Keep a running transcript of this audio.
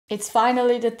It's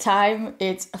finally the time.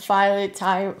 It's finally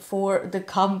time for the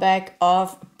comeback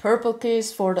of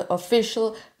Purplekiss, for the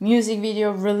official music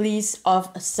video release of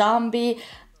Zombie.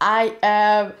 I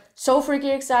am so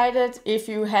freaking excited. If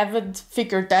you haven't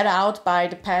figured that out by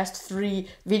the past 3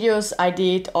 videos I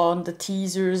did on the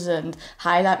teasers and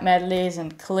highlight medleys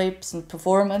and clips and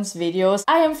performance videos,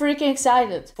 I am freaking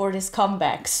excited for this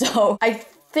comeback. So I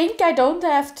think I don't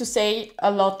have to say a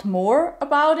lot more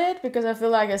about it, because I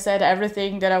feel like I said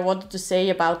everything that I wanted to say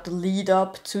about the lead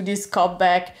up to this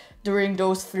comeback during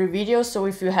those 3 videos. So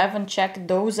if you haven't checked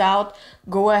those out,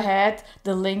 go ahead.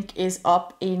 The link is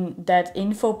up in that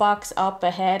info box up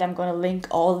ahead. I'm gonna link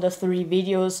all the 3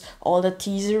 videos, all the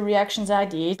teaser reactions I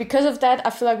did. Because of that, I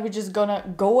feel like we're just gonna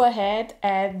go ahead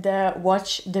and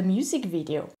watch the music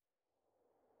video.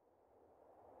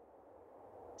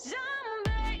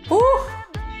 Ooh!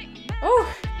 Oh,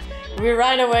 we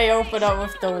right away open up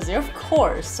with those. Of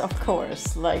course,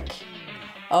 like,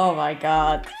 oh my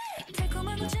god.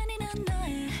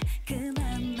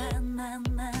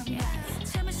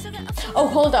 Oh,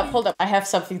 hold up. I have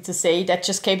something to say that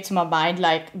just came to my mind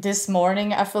like this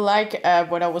morning. I feel like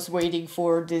when I was waiting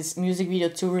for this music video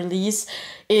to release,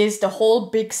 is the whole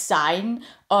big sign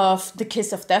of the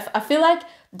kiss of death. I feel like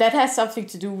that has something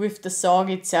to do with the song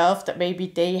itself, that maybe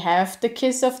they have the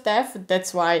kiss of death.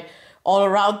 That's why all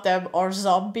around them are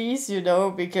zombies, you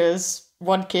know, because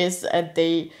one kiss and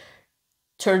they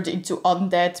turned into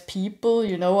undead people,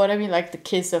 you know what I mean? Like the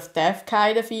kiss of death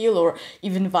kind of feel, or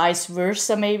even vice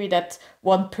versa, maybe that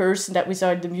one person that we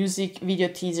saw in the music video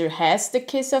teaser has the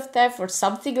kiss of death or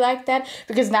something like that.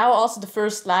 Because now also the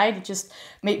first line, it just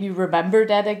made me remember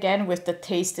that again with the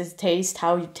taste is taste,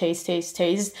 how you taste.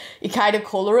 It kind of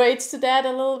correlates to that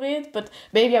a little bit, but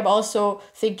maybe I'm also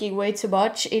thinking way too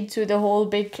much into the whole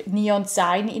big neon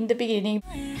sign in the beginning.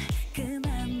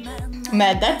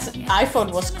 Man, that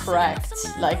iPhone was cracked.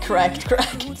 Like, cracked.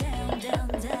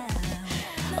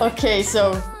 Okay,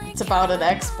 so it's about an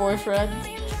ex-boyfriend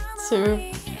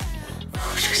too.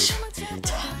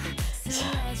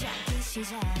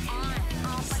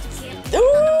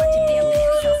 Ooh,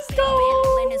 let's go!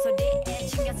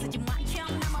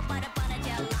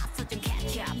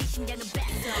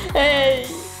 Hey!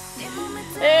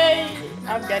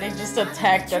 I'm getting just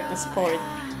attacked at this point.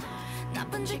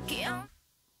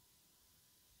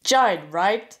 Giant,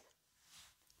 right?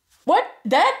 What?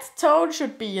 That tone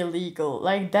should be illegal.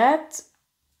 Like that?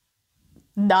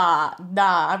 Nah,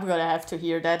 I'm gonna have to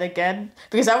hear that again.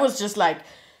 Because I was just like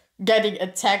getting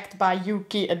attacked by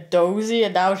Yuki and Dozy,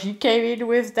 and now she came in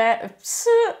with that.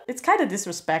 It's kind of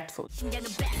disrespectful.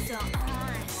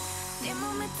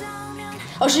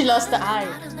 Oh, she lost the eye.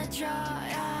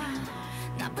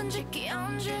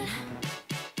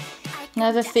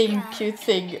 Another thing, cute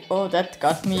thing. Oh, that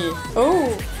got me.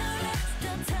 Oh.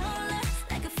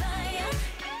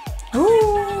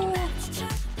 Ooh.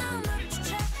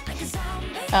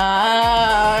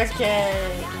 Ah, okay.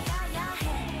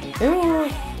 Ooh.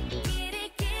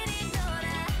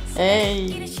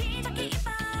 Hey.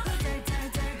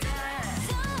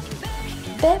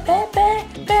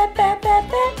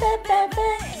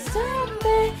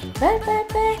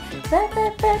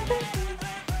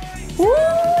 Ooh,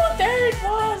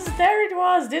 there it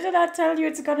was. Didn't I tell you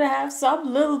it's gonna have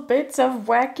some little bits of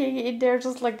whacking in there,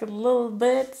 just like a little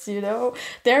bits, you know?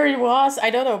 There it was. I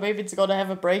don't know, maybe it's gonna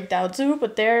have a breakdown too,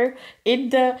 but there in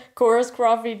the chorus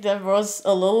graphic there was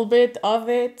a little bit of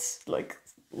it, like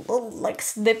little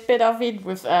snippet of it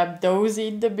with Dozy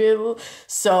in the middle.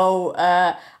 So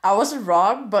I wasn't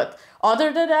wrong, but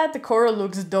other than that, the choreo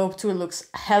looks dope too. It looks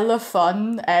hella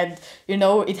fun, and you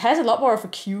know, it has a lot more of a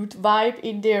cute vibe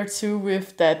in there too,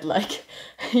 with that like,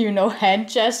 you know, hand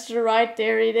gesture right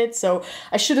there in it. So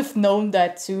I should have known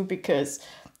that too, because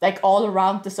like all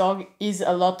around the song is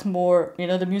a lot more, you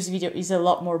know, the music video is a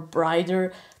lot more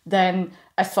brighter than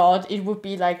I thought it would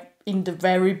be like in the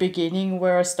very beginning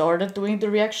where I started doing the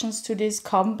reactions to this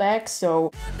comeback.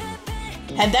 So,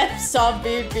 and that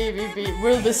zombie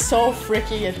will be so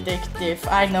freaking addictive.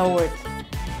 I know it.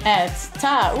 And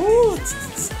ta, ooh,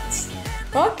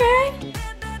 okay.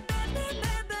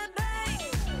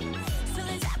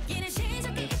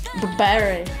 The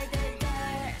berry.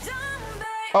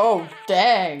 Oh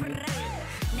dang.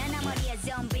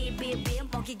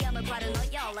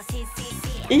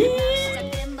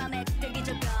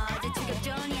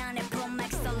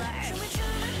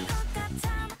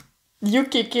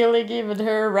 Yuki killing even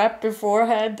her rap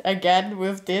beforehand again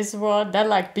with this one. Then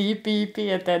like beep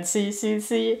and then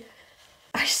C.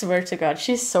 I swear to God,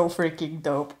 she's so freaking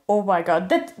dope. Oh my God.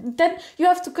 Then you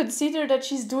have to consider that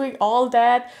she's doing all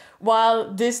that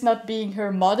while this not being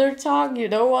her mother tongue, you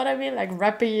know what I mean? Like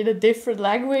rapping in a different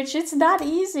language. It's not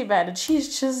easy, man. And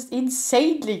she's just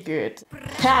insanely good.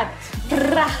 Cat.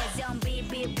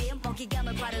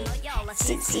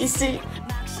 See.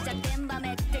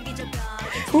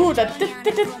 Ooh, that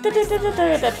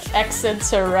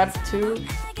accents her rap too.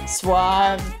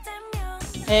 Swan.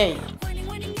 Hey.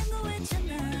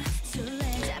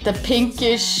 The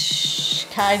pinkish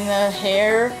kind of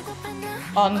hair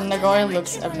on Nagoya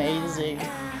looks amazing.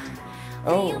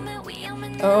 Oh,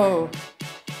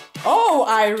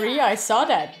 Irie, I saw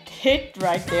that hit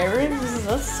right there.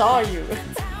 I saw you.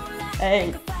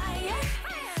 Hey.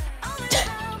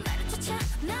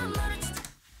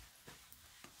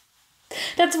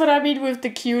 That's what I mean with the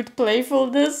cute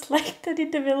playfulness. Like that in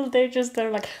the middle,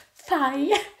 they're like, fine.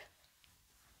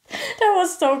 That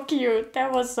was so cute.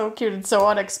 That was so cute and so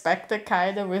unexpected,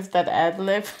 kind of, with that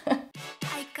ad-lib.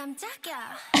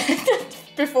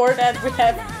 Before that, we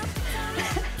have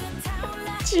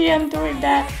GM doing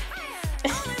that.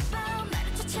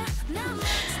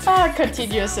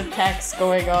 Continuous attacks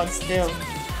going on still.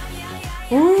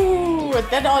 Ooh, and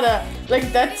then on a,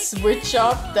 like, that switch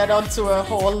up, that onto a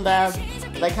whole,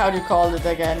 like, how do you call it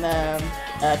again,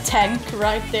 tank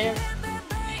right there.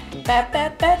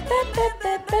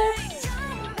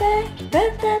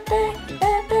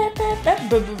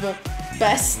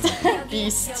 Best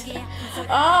beast.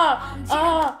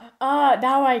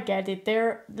 Now I get it.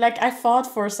 They're like, I thought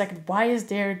for a second, why is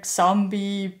there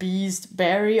zombie, beast,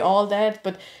 berry, all that?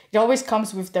 But it always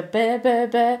comes with the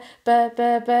ba.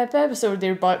 So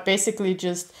they're basically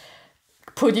just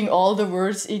putting all the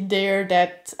words in there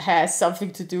that has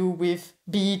something to do with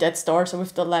B, that starts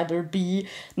with the letter B.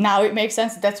 Now it makes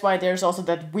sense. That's why there's also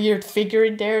that weird figure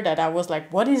in there that I was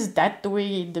like, what is that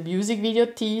doing in the music video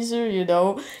teaser? You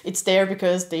know, it's there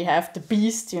because they have the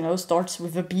beast, you know, starts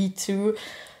with a B too.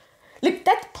 Like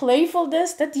that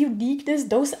playfulness, that uniqueness,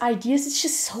 those ideas, it's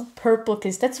just so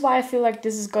Purplekiss. That's why I feel like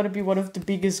this is gonna be one of the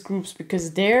biggest groups,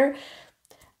 because they're,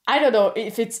 I don't know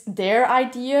if it's their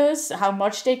ideas, how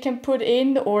much they can put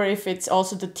in, or if it's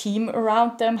also the team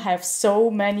around them have so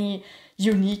many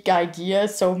unique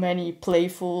ideas, so many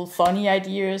playful, funny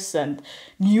ideas, and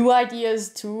new ideas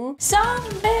too.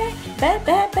 Zombie,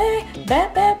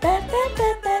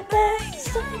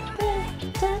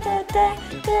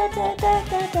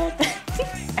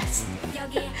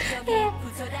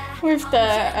 with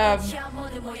the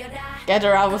get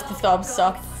around with the thumbs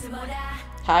up.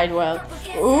 Hide well.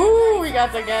 Ooh, we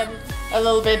got again a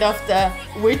little bit of the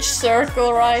witch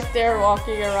circle right there,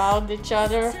 walking around each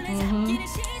other.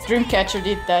 Dreamcatcher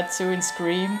did that too in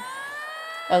Scream.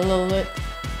 A little bit.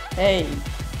 Hey.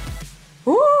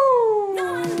 Ooh.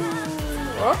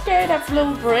 Okay, that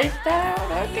little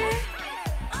breakdown. Okay.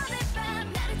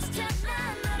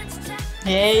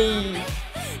 Hey.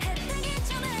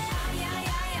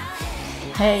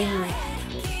 Hey.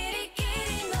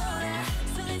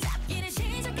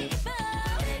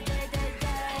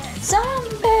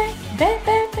 Zombie,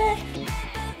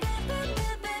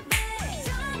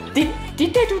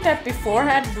 Did they do that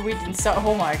beforehand? We didn't. So,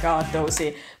 oh my god,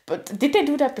 Dozy. But did they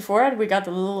do that beforehand? We got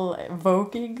a little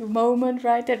evoking moment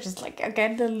right there, just like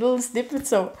again the little snippet.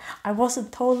 So I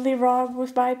wasn't totally wrong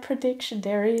with my prediction.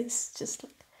 There is just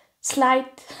like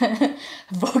slight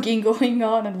voguing going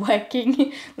on and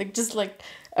whacking, like just like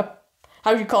a,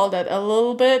 how do you call that? A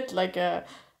little bit like a.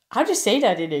 How do you say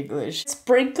that in English?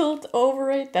 Sprinkled over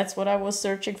it. That's what I was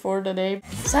searching for, the name.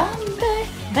 Zombie,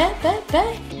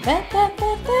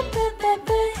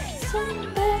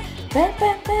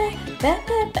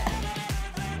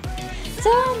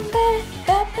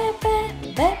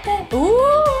 Ooh,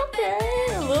 okay,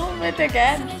 a little bit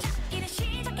again.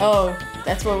 Oh,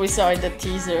 that's what we saw in the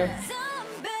teaser.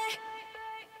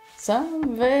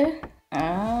 Zombie.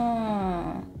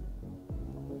 Ah.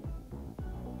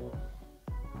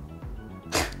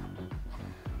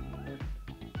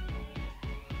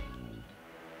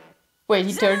 Wait,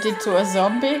 he turned into a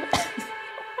zombie?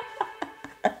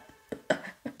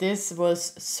 This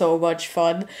was so much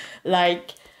fun.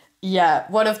 Like, yeah,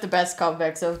 one of the best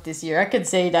comebacks of this year. I can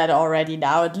say that already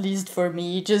now, at least for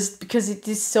me, just because it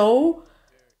is so...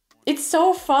 It's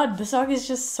so fun. The song is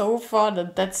just so fun.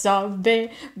 And that song,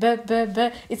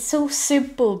 it's so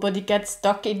simple, but it gets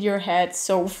stuck in your head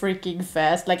so freaking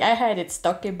fast. Like, I had it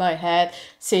stuck in my head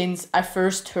since I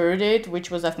first heard it, which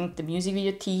was, I think, the music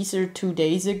video teaser 2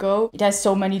 days ago. It has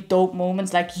so many dope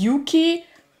moments. Like, Yuki,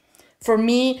 for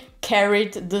me,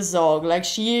 carried the song. Like,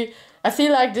 I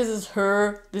feel like this is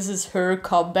her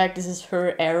comeback. This is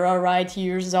her era right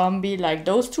here, Zombie. Like,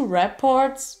 those two rap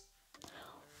parts...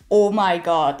 Oh my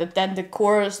god, and then the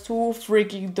chorus too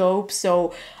freaking dope.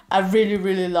 So I really,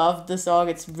 really love the song.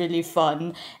 It's really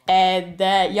fun. And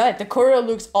yeah, the choreo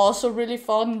looks also really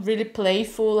fun, really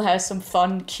playful, has some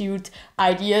fun, cute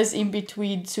ideas in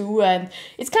between too. And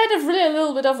it's kind of really a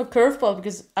little bit of a curveball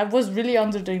because I was really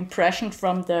under the impression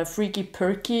from the Freaky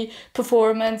Perky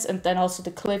performance and then also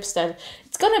the clips that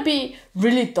it's gonna be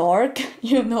really dark,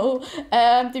 you know.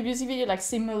 The music video, like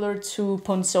similar to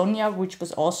Ponsonia, which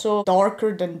was also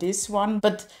darker than this one,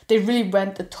 but they really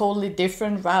went a totally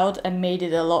different route and made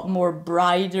it a lot more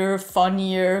brighter,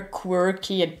 funnier,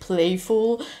 quirky, and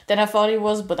playful than I thought it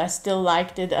was, but I still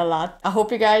liked it a lot. I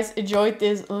hope you guys enjoyed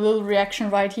this little reaction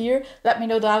right here. Let me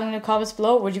know down in the comments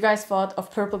below what you guys thought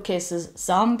of Purplekiss'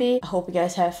 Zombie. I hope you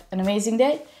guys have an amazing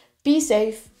day. Be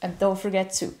safe and don't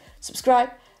forget to subscribe,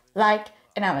 like,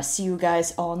 and I will see you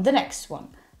guys on the next one.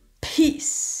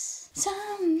 Peace.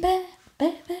 Zombie.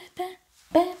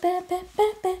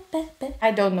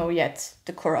 I don't know yet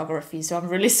the choreography, so I'm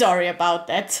really sorry about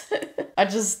that. I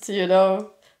just, you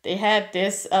know, they had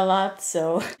this a lot,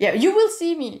 so yeah, you will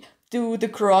see me do the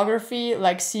choreography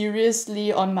like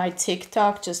seriously on my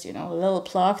TikTok. Just, you know, a little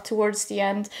plug towards the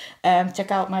end.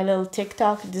 Check out my little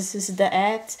TikTok. This is the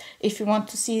ad. If you want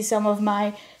to see some of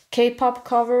my K-pop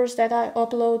covers that I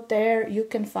upload there, you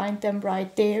can find them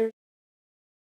right there.